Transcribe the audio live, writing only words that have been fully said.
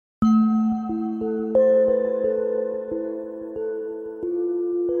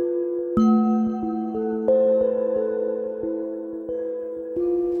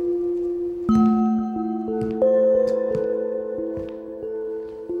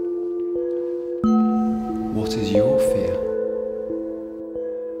What is your fear?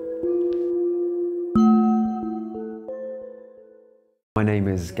 My name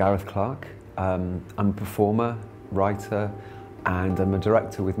is Gareth Clark. I'm a performer, writer, and I'm a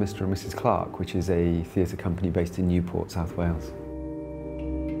director with Mr. and Mrs. Clark, which is a theatre company based in Newport, South Wales.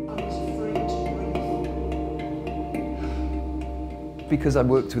 Because I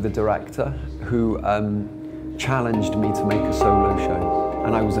worked with a director who challenged me to make a solo show,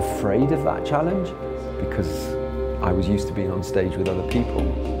 and I was afraid of that challenge because I was used to being on stage with other people.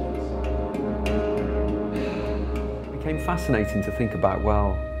 It became fascinating to think about,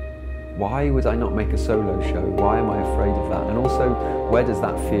 well, why would I not make a solo show? Why am I afraid of that? And also, where does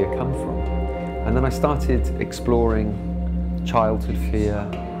that fear come from? And then I started exploring childhood fear,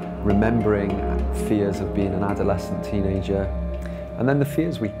 remembering fears of being an adolescent teenager, and then the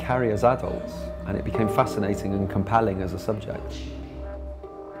fears we carry as adults, and it became fascinating and compelling as a subject.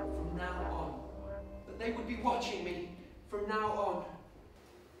 From now on, that they would be watching me from now on.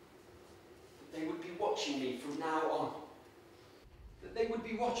 That they would be watching me from now on. That they would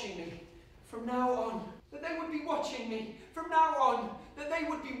be watching me from now on. That they would be watching me from now on. That they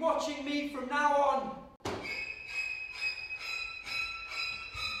would be watching me from now on.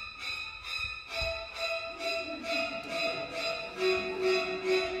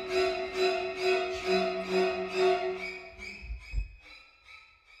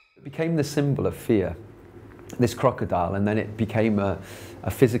 It became the symbol of fear, this crocodile, and then it became a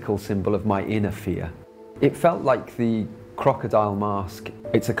physical symbol of my inner fear. It felt like the crocodile mask,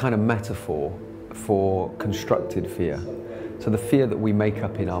 it's a kind of metaphor for constructed fear. So the fear that we make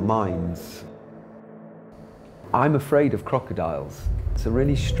up in our minds. I'm afraid of crocodiles. It's a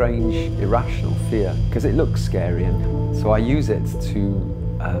really strange, irrational fear because it looks scary, and so I use it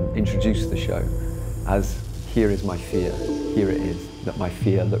to introduce the show as here is my fear, here it is, that my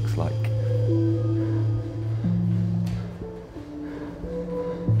fear looks like.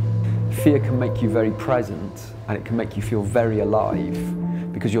 Fear can make you very present, and it can make you feel very alive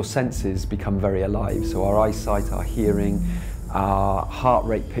because your senses become very alive. So our eyesight, our hearing, our heart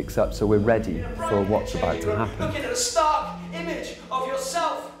rate picks up, so we're ready for what's about to happen. Looking at a stark image of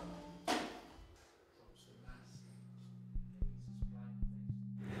yourself.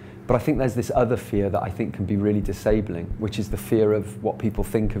 But I think there's this other fear that I think can be really disabling, which is the fear of what people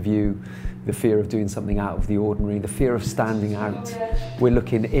think of you, the fear of doing something out of the ordinary, the fear of standing out. We're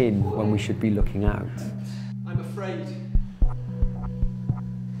looking in when we should be looking out. I'm afraid.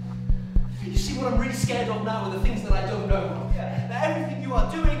 You see what I'm really scared of now are the things that I don't know. That everything you are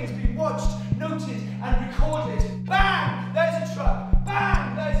doing is being watched, noted and recorded. Bang! There's a truck.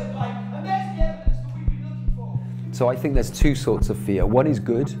 Bang! There's a pipe. And there's the evidence that we've been looking for. So I think there's two sorts of fear. One is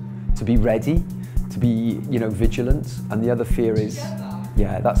good, to be ready, to be, vigilant, and the other fear is,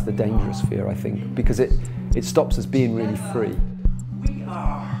 that's the dangerous fear, I think, because it stops us being really free. We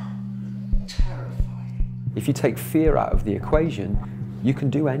are terrified. If you take fear out of the equation, you can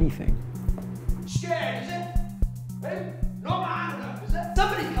do anything. Scared, is it? Eh? Not man enough, is it?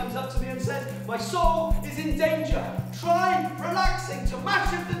 Somebody comes up to me and says, my soul is in danger. Try relaxing to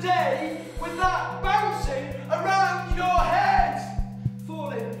match of the day with that bouncing around your head.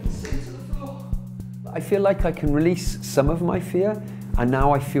 Falling, sink to the floor. I feel like I can release some of my fear, and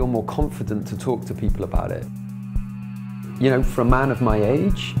now I feel more confident to talk to people about it. For a man of my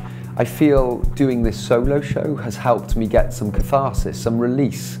age, I feel doing this solo show has helped me get some catharsis, some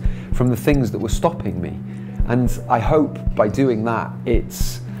release from the things that were stopping me. And I hope by doing that,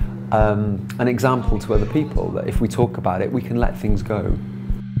 it's an example to other people that if we talk about it, we can let things go.